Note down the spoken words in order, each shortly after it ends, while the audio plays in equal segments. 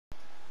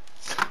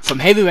from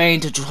Heavy Rain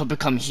to Detroit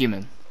Become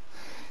Human,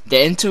 the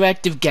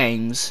interactive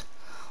games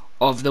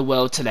of the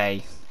world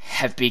today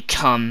have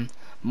become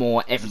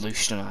more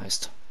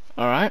evolutionized.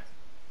 Alright?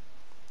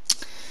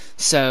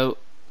 So,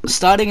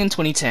 starting in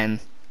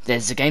 2010,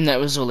 there's a game that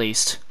was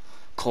released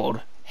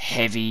called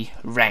Heavy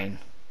Rain,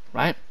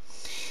 right?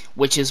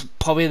 Which is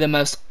probably the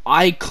most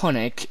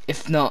iconic,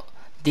 if not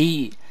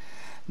the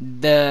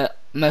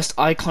most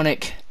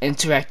iconic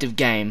interactive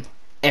game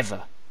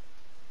ever.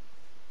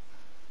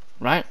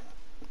 Right?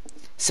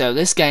 So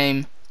this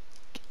game,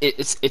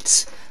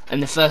 it's in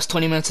the first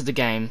 20 minutes of the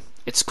game,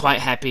 it's quite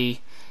happy,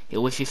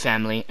 you're with your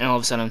family, and all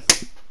of a sudden,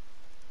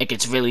 it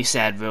gets really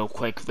sad real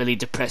quick, really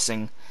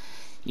depressing.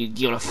 You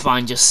gotta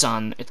find your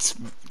son. It's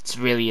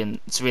really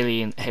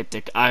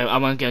hectic. I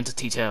won't go into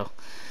detail,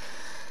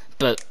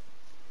 but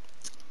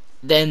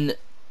then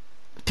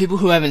people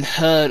who haven't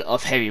heard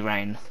of Heavy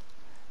Rain,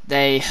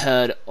 they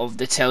heard of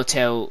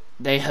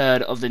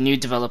the new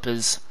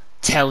developers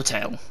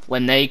Telltale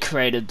when they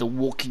created the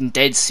Walking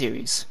Dead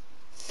series.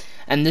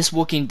 And this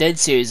Walking Dead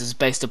series is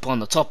based upon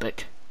the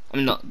topic. I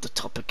mean, not the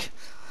topic.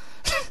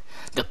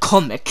 The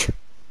comic.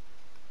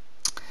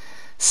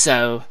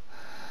 So,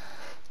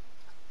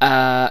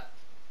 they're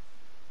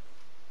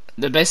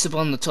based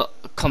upon the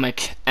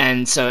comic,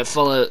 and so it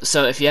follows.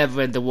 So, if you ever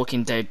read the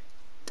Walking Dead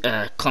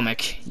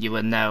comic, you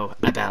would know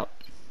about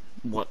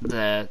what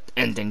the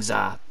endings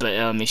are. But it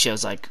only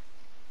shows like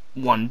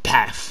one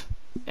path,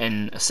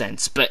 in a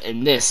sense. But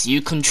in this,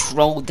 you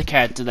control the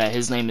character there.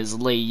 His name is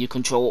Lee. You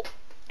control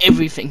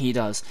everything he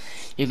does.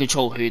 You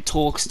control who he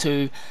talks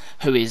to,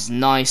 who he's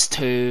nice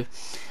to,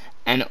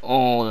 and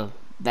all of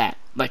that.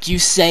 Like, you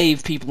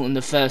save people in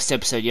the first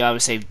episode. You either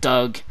save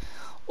Doug,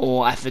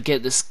 or I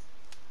forget this.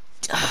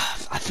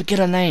 I forget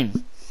her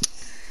name.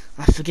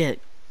 I forget.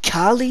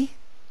 Carly?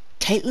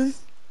 Caitlin?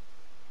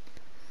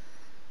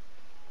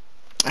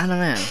 I don't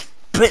know.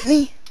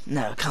 Brittany?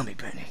 No, it can't be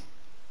Brittany.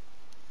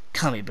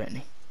 Can't be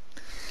Brittany.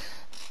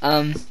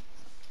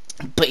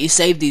 But you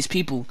save these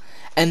people,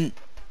 and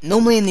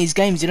normally in these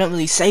games you don't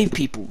really save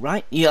people,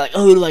 right? You're like,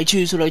 oh, who do I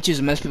choose? Who do I choose?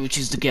 And most people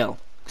choose the girl,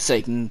 so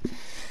you can,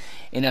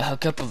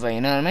 hook up with her.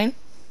 You know what I mean?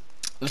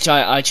 Which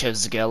I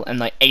chose the girl, and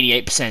like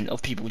 88%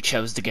 of people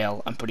chose the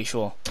girl. I'm pretty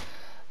sure.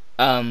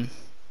 But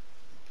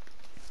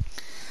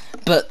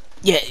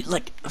yeah,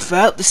 like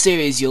throughout the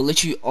series, you're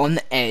literally on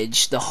the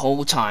edge the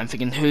whole time,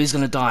 thinking who's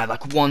gonna die.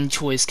 Like one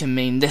choice can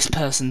mean this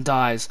person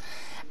dies,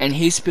 and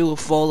his people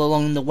fall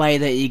along the way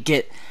that you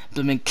get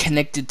them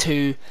connected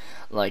to,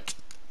 like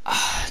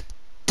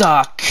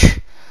Duck.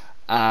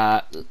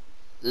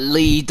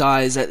 Lee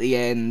dies at the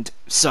end.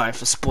 Sorry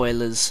for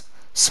spoilers.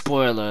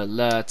 Spoiler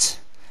alert.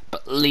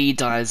 But Lee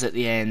dies at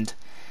the end.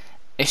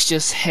 It's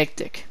just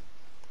hectic.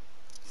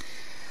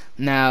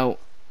 Now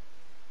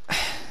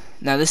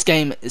this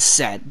game is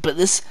sad, but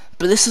this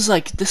is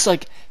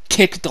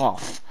kicked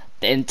off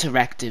the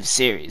interactive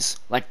series.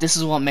 Like, this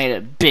is what made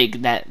it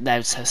big,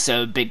 that's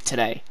so big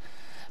today.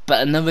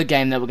 But another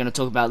game that we're going to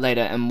talk about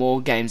later, and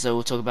more games that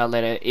we'll talk about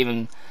later,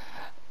 even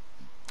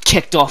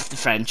kicked off the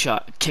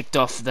franchise, kicked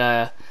off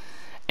the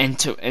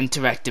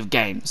interactive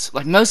games.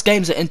 Like, most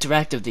games are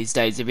interactive these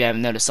days, if you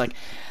haven't noticed. Like,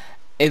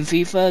 in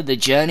FIFA, the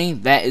journey,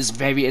 that is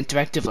very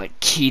interactive, like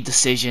key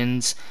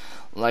decisions,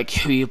 like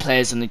who your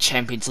players in the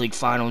Champions League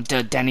final,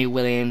 Danny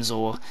Williams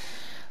or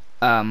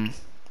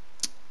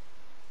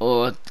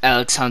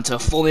Alex Hunter,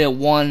 Formula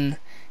 1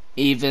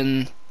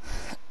 even,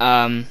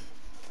 and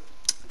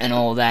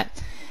all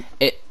that.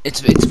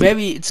 It's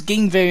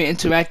getting very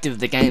interactive,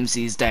 the games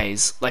these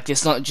days. Like,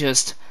 it's not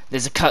just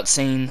there's a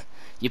cutscene,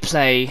 you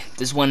play,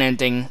 there's one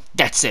ending,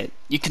 that's it.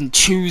 You can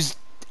choose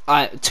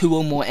 2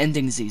 or more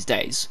endings these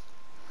days,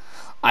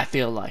 I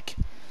feel like.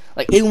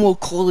 Like, even more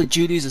Call of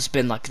Duties has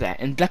been like that.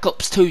 In Black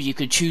Ops 2, you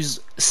could choose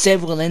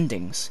several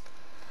endings.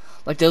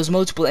 Like, there was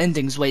multiple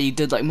endings where you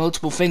did like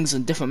multiple things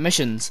in different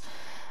missions,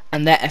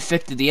 and that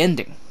affected the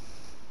ending.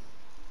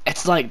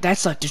 That's like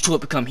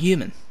Detroit Become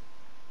Human.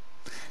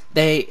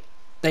 They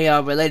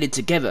are related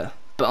together,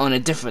 but on a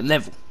different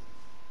level.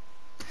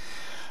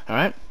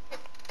 Alright?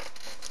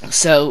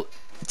 So,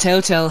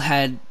 Telltale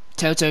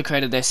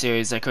created their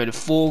series. They created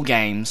 4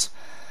 games.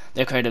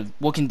 They created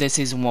Walking Dead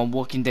Season 1,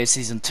 Walking Dead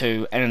Season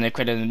 2, and then they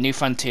created A New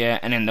Frontier,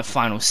 and then the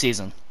final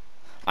season.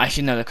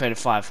 Actually, no, they created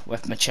 5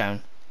 with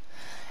Michonne.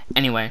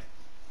 Anyway,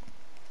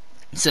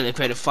 so they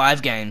created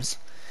 5 games,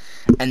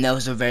 and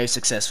those were very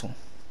successful.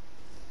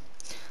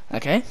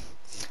 Okay?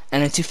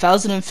 And in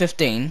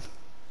 2015,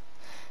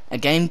 a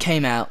game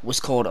came out, was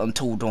called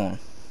Until Dawn.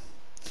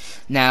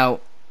 Now,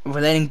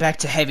 relating back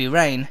to Heavy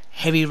Rain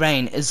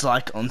is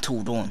like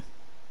Until Dawn.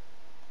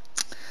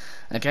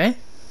 Okay?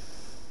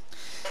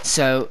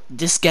 So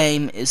this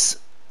game is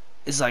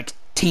like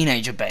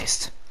teenager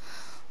based.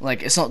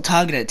 Like, it's not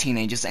targeted at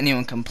teenagers,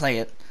 anyone can play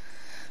it.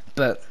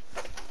 But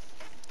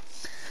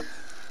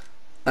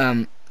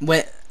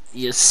where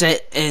you're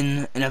set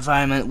in an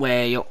environment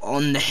where you're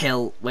on the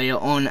hill, where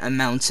you're on a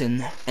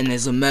mountain, and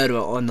there's a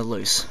murderer on the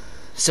loose.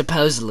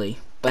 Supposedly.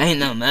 But ain't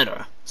no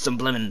murderer. Some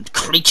blimmin'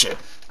 creature.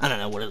 I don't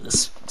know what it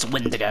is. It's a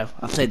Wendigo.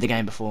 I've played the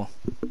game before.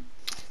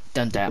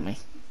 Don't doubt me.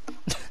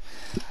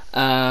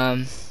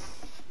 Um,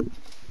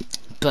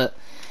 but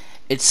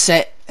it's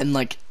set in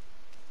like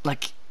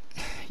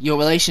your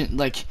relation,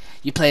 like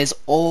you play as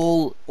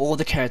all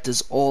the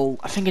characters, all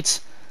I think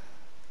it's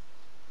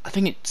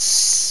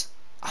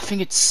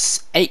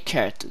 8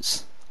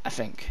 characters, I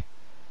think.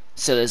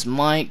 So there's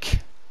Mike,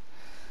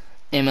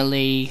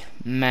 Emily,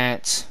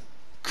 Matt,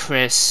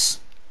 Chris,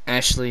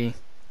 Ashley.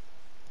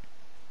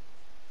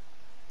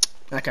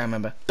 I can't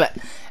remember. But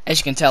as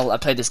you can tell, I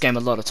played this game a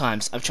lot of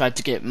times. I've tried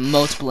to get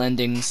multiple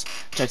endings,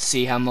 tried to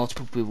see how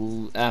multiple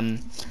people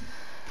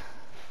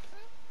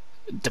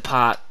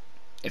depart,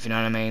 if you know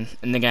what I mean,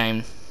 in the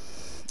game,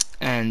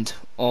 and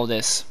all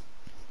this.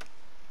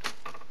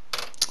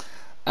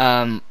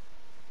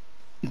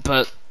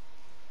 But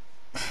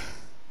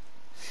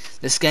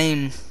this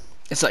game,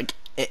 it's like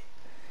it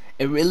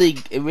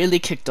really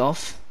kicked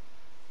off,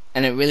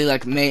 and it really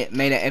like made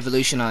it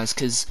evolutionize,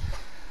 because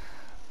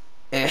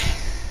it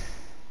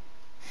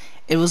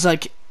was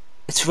like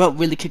it's what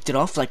really kicked it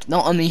off. Like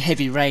not only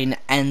Heavy Rain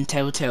and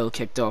Telltale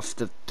kicked off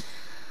the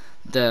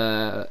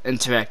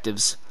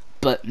interactives,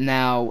 but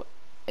now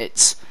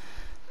it's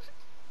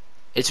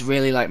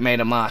really like made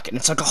a mark, and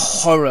it's like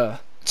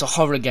it's a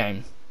horror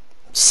game.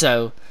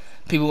 So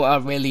people are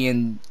really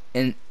in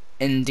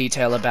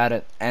detail about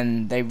it,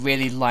 and they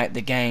really like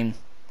the game,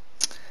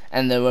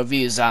 and the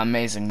reviews are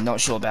amazing. Not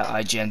sure about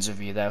IGN's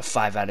review though.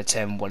 5 out of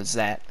 10. What is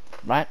that?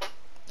 Right?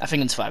 I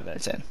think it's 5 out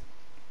of 10.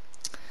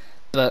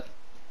 But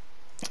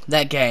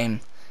that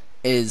game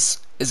is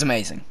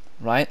amazing,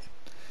 right?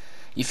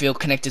 You feel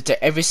connected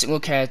to every single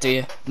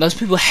character. Most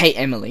people hate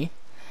Emily,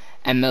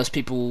 and most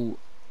people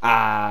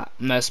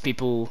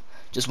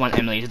just want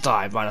Emily to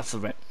die right off the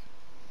rip,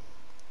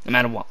 no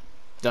matter what.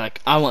 They're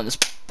like, I want this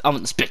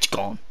bitch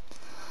gone.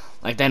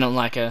 Like they don't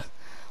like her.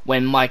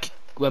 When Mike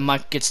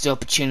gets the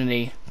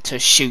opportunity to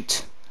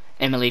shoot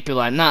Emily,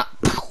 people are like, nah,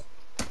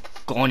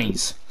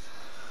 gonnies,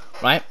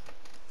 right?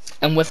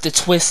 And with the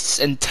twists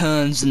and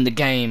turns in the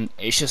game,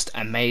 it's just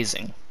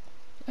amazing.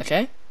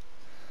 Okay?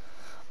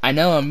 I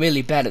know I'm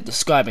really bad at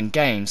describing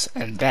games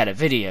and bad at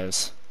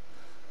videos,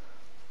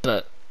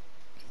 but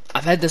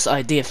I've had this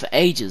idea for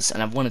ages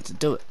and I've wanted to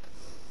do it.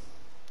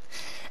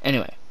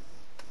 Anyway,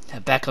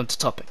 back onto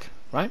topic,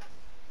 right?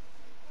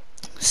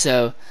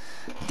 So,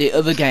 the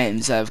other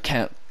games that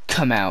have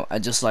come out are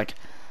just like,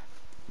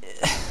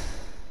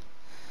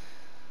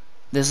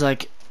 there's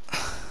like,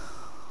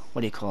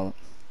 what do you call it?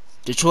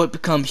 Detroit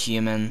Become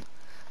Human.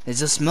 There's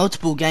just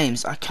multiple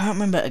games. I can't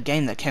remember a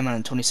game that came out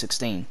in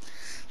 2016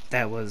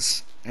 that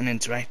was an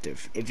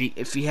interactive.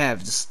 If you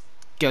have, just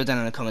go down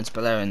in the comments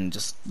below and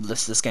just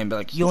list this game. Be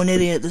like, you're an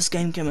idiot. This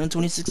game came out in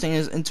 2016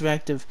 as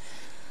interactive.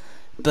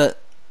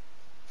 But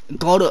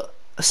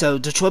so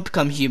Detroit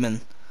Become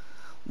Human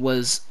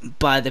was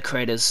by the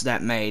creators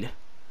that made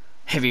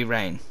Heavy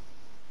Rain.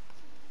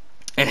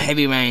 And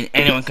Heavy Rain,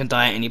 anyone can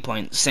die at any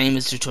point. Same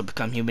as Detroit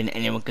Become Human,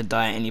 anyone can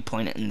die at any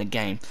point in the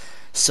game.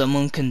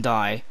 Someone can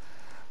die.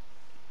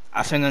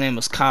 I think her name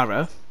was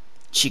Kara.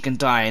 She can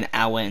die an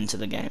hour into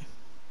the game.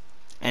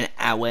 An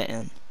hour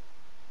in.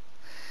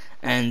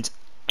 And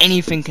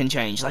anything can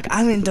change. Like, I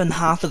haven't done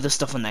half of the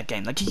stuff on that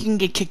game. Like, you can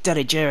get kicked out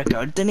of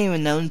Jericho. I didn't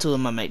even know until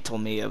my mate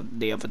told me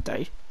the other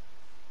day.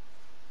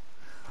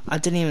 I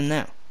didn't even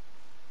know.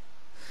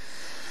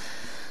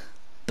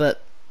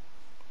 But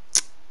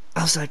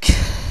I was like,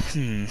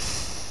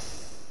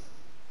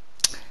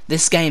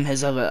 this game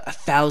has over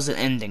 1,000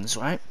 endings,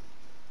 right?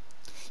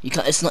 You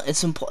can't.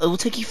 It's important. It will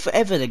take you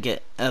forever to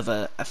get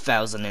over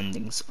 1,000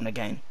 endings on a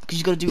game, because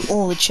you got to do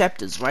all the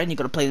chapters, right? And you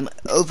got to play them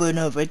over and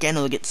over again.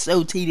 It'll get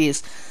so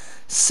tedious,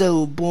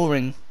 so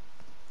boring,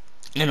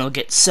 and it'll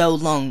get so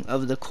long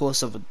over the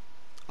course of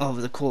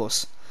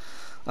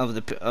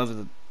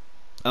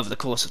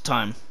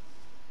time,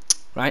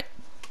 right?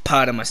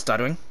 Pardon my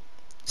stuttering.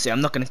 See,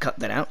 I'm not gonna cut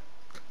that out,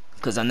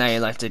 because I know you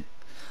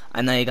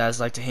guys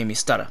like to hear me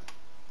stutter.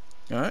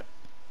 All right.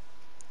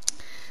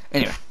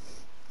 Anyway.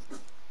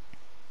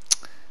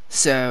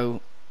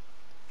 So,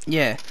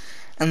 yeah,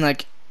 and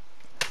like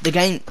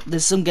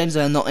there's some games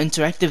that are not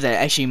interactive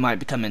that actually might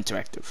become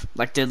interactive.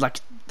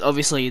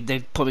 Obviously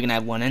they're probably gonna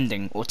have one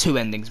ending or 2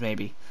 endings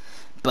maybe,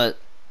 but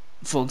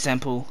for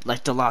example,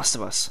 like The Last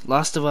of Us.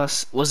 Last of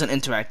Us wasn't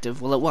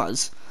interactive. Well, it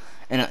was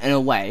in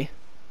a way,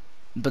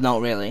 but not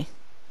really.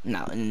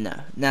 No.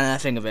 Now that I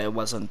think of it, it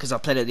wasn't, because I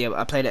played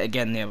it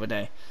again the other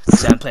day.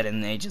 So I haven't played it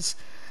in ages,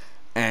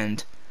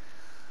 and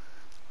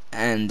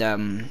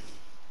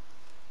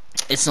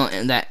it's not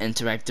that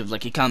interactive.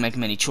 Like, you can't make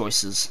many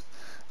choices.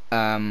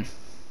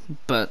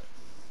 But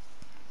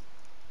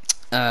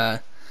yeah,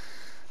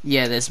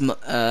 there's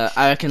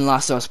I reckon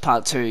Last of Us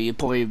Part 2, you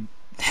probably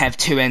have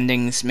 2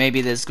 endings.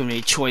 Maybe there's gonna be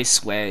a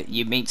choice where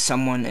you meet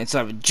someone, it's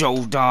either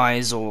Joel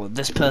dies, or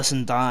this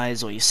person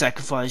dies, or you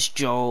sacrifice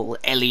Joel,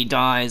 Ellie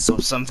dies,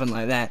 or something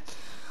like that,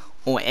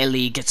 or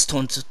Ellie gets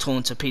torn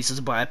to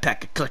pieces by a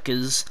pack of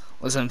clickers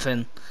or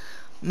something.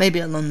 Maybe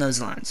along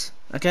those lines.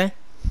 Okay.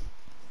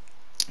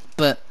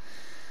 But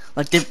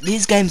like,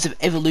 these games have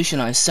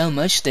evolutionized so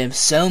much. There's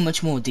so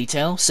much more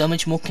detail, so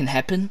much more can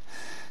happen,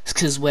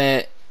 because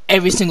where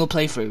every single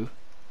playthrough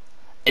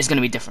is going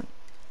to be different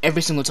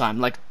every single time.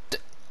 Like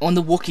on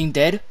The Walking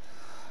Dead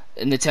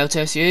in the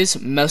Telltale series,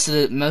 most of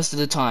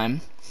the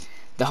time,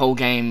 the whole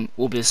game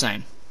will be the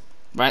same,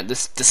 right? The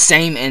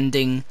same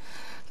ending,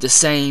 the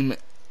same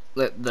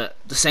the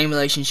same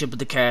relationship with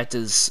the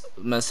characters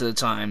most of the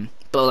time.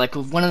 But like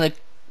with one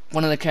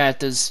of the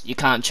characters, you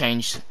can't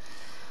change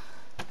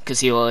because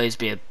he'll always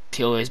be a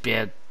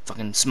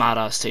fucking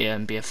smartass to you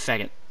and be a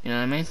faggot. You know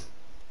what I mean?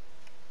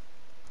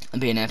 And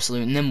be an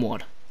absolute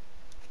nimwad.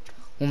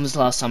 When was the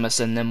last time I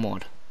said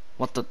nimwad?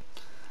 What the?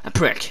 A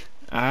prick.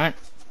 Alright?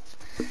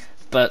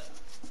 But,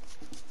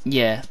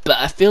 yeah.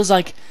 But it feels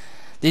like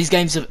these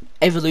games have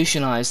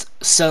evolutionized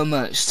so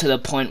much to the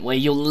point where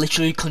you're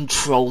literally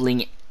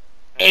controlling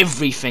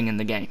everything in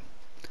the game.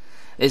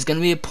 There's going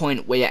to be a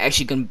point where you're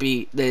actually going to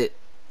be...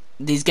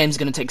 These games are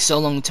going to take so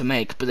long to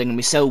make, but they're going to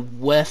be so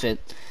worth it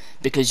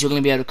because you're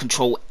going to be able to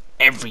control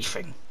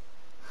everything.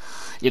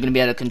 You're going to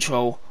be able to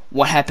control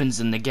what happens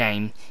in the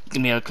game. You're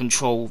going to be able to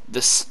control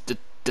the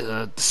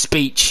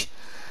speech.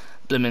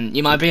 Blimmin',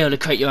 you might be able to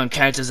create your own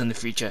characters in the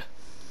future.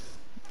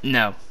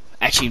 No.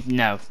 Actually,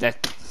 no.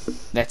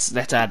 That's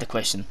out of the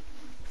question.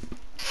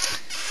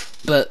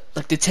 But,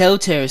 like, the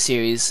Telltale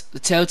series, the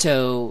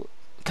Telltale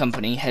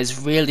company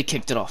has really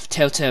kicked it off.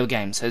 Telltale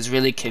Games has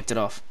really kicked it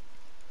off.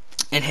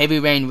 And Heavy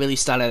Rain really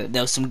started.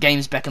 There were some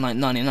games back in like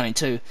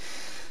 1992,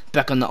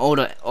 back on the old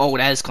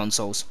as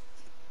consoles,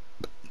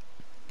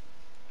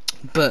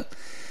 but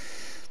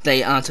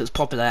they aren't as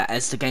popular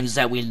as the games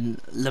that we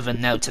live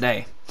in now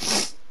today.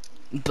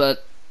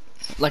 But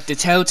like the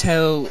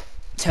Telltale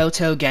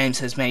Games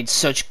has made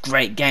such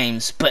great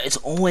games, but it's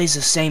always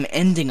the same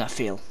ending. I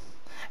feel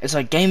it's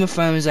like Game of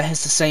Thrones that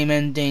has the same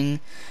ending.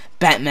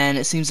 Batman,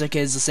 it seems like it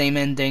has the same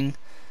ending.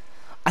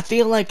 I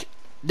feel like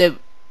they're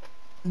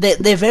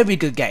very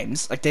good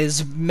games. Like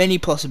there's many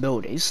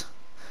possibilities,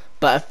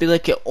 but I feel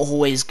like you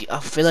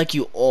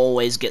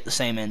always get the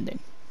same ending,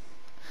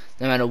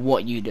 no matter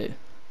what you do.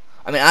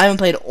 I mean, I haven't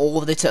played all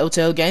of the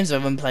Telltale games. I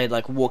haven't played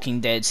like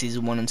Walking Dead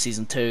Season 1 and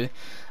Season 2.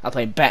 I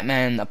played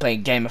Batman. I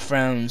played Game of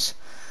Thrones,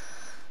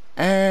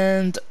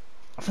 and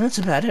I think that's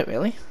about it,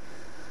 really.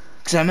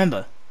 Because I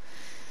remember,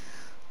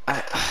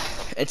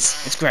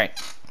 it's great.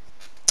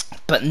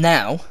 But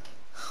now,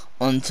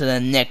 on to the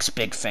next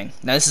big thing.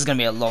 Now this is going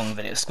to be a long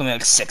video. It's going to be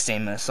like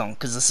 16 minutes long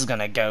because this is going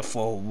to go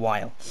for a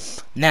while.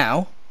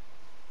 Now,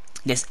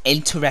 there's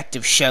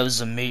interactive shows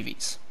and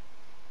movies.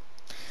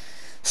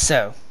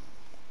 So,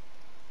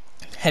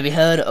 have you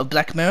heard of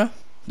Black Mirror,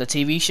 the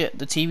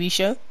TV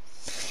show?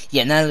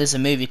 Yeah, now there's a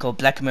movie called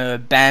Black Mirror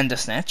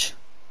Bandersnatch,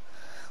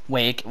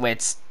 where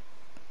it's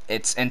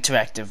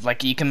interactive.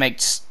 Like you can make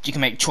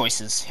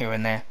choices here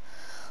and there.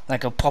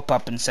 Like it'll pop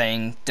up and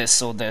saying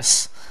this or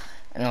this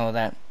and all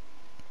that.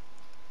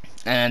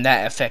 And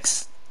that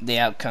affects the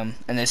outcome.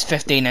 And there's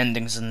 15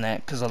 endings in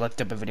that, because I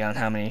looked up a video on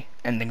how many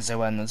endings there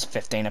were, and there's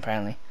 15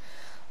 apparently.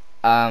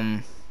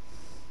 But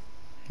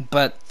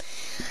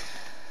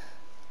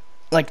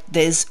like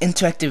there's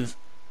interactive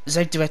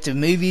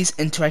movies,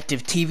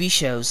 interactive TV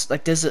shows.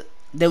 Like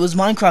there was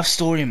Minecraft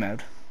Story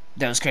Mode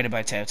that was created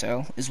by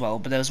Telltale as well,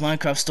 but there was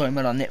Minecraft Story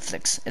Mode on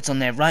Netflix. It's on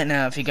there right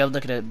now. If you go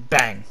look at it,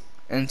 bang,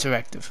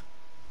 interactive.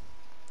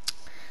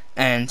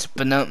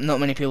 But not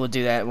many people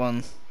do that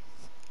one.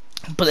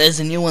 But there's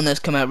a new one that's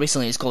come out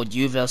recently. It's called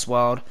You vs.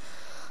 Wild.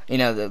 You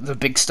know, the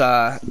big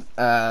star,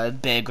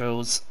 Bear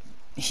Grylls.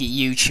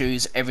 You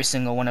choose every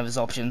single one of his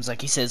options.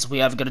 Like he says,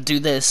 we either got to do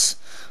this,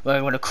 or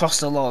we got to cross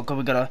the log, or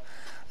we got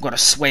to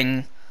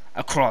swing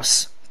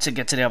across to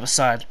get to the other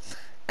side,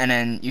 and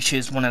then you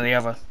choose one or the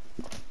other.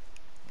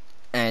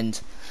 And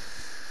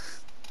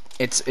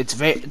it's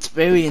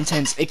very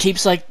intense. It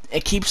keeps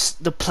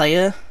the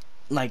player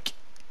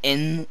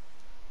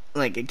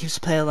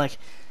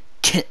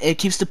it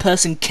keeps the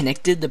person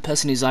connected, the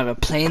person who's either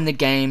playing the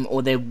game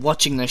or they're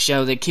watching the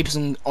show. That keeps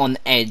them on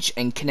edge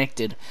and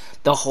connected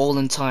the whole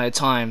entire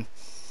time,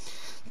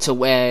 to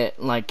where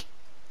like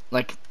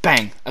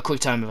bang, a quick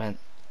time event.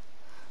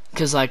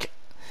 Because like,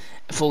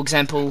 for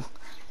example,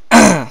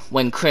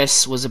 when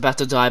Chris was about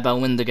to die by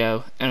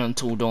Wendigo and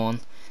Until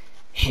Dawn,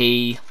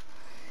 he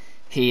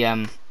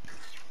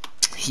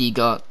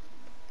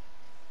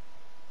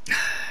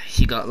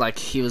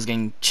was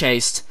getting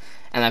chased,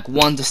 and like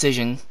one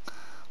decision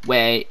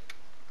where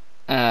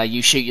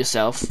you shoot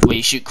yourself, where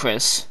you shoot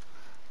Chris,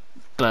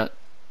 but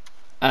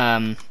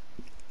you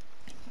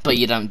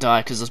don't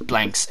die because there's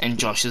blanks and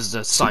Josh is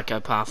the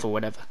psychopath or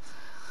whatever,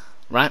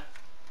 right?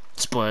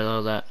 Spoiler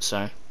alert,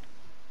 sorry.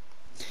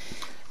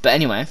 But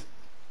anyway,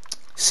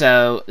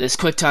 so there's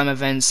quick time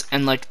events,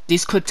 and like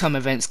these quick time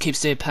events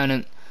keeps the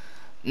opponent,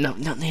 no,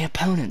 not the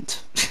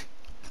opponent,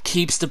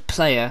 keeps the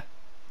player,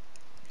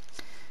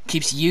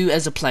 keeps you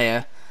as a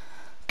player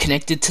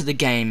connected to the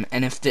game.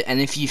 And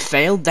if you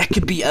fail, that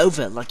could be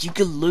over. Like you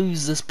could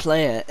lose this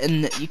player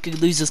and you could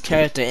lose this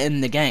character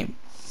in the game.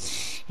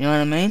 You know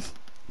what I mean?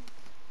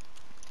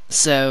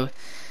 So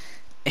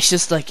it's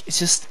just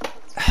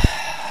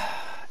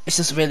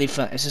really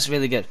fun. It's just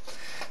really good.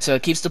 So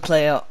it keeps the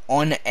player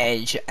on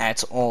edge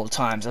at all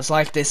times. It's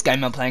like this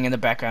game I'm playing in the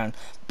background,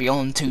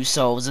 Beyond Two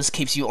Souls. This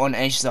keeps you on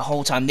edge the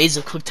whole time. These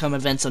are quick time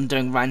events I'm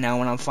doing right now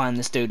when I'm fighting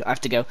this dude. I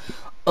have to go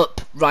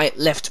up, right,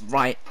 left,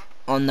 right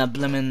on the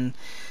blimmin'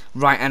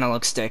 right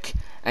analog stick,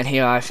 and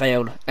here I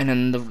failed. And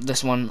then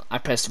this one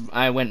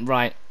I went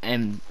right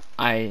and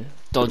I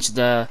dodged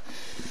the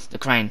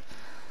crane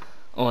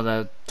or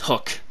the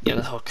hook. Yeah,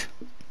 the hook.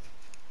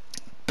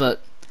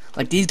 But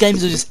like these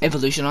games are just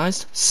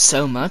evolutionized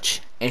so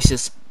much. It's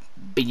just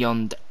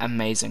beyond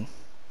amazing.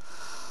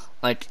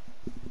 Like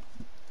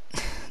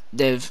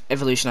they've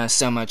evolutionized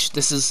so much.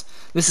 This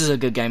is a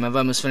good game. I've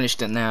almost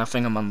finished it now. I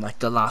think I'm on like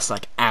the last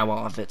like hour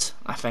of it,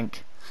 I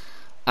think.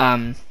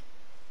 But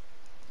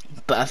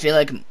I feel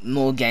like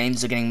more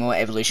games are getting more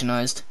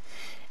evolutionized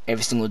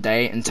every single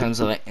day in terms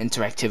of like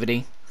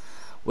interactivity,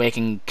 where you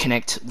can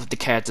connect with the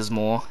characters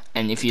more.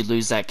 And if you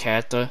lose that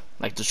character,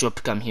 like Detroit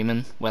Become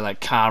Human, where like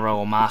Kara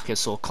or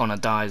Marcus or Connor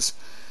dies,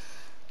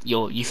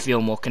 you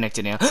feel more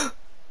connected now.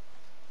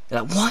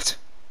 You're like, what?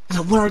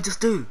 You're like, what did I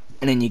just do?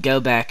 And then you go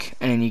back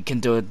and then you can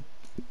do it.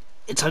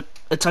 It's like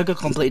a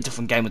completely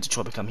different game with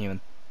Detroit Become Human.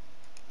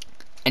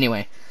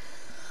 Anyway,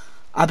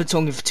 I've been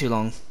talking for too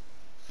long.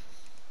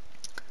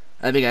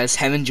 I hope you guys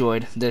have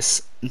enjoyed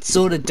this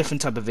sort of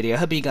different type of video. I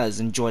hope you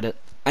guys enjoyed it.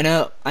 I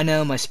know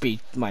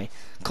my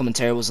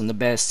commentary wasn't the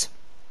best,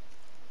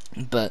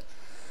 but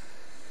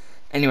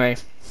anyway,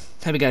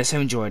 hope you guys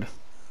have enjoyed.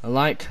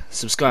 Like,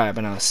 subscribe,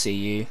 and I'll see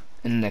you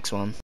in the next one.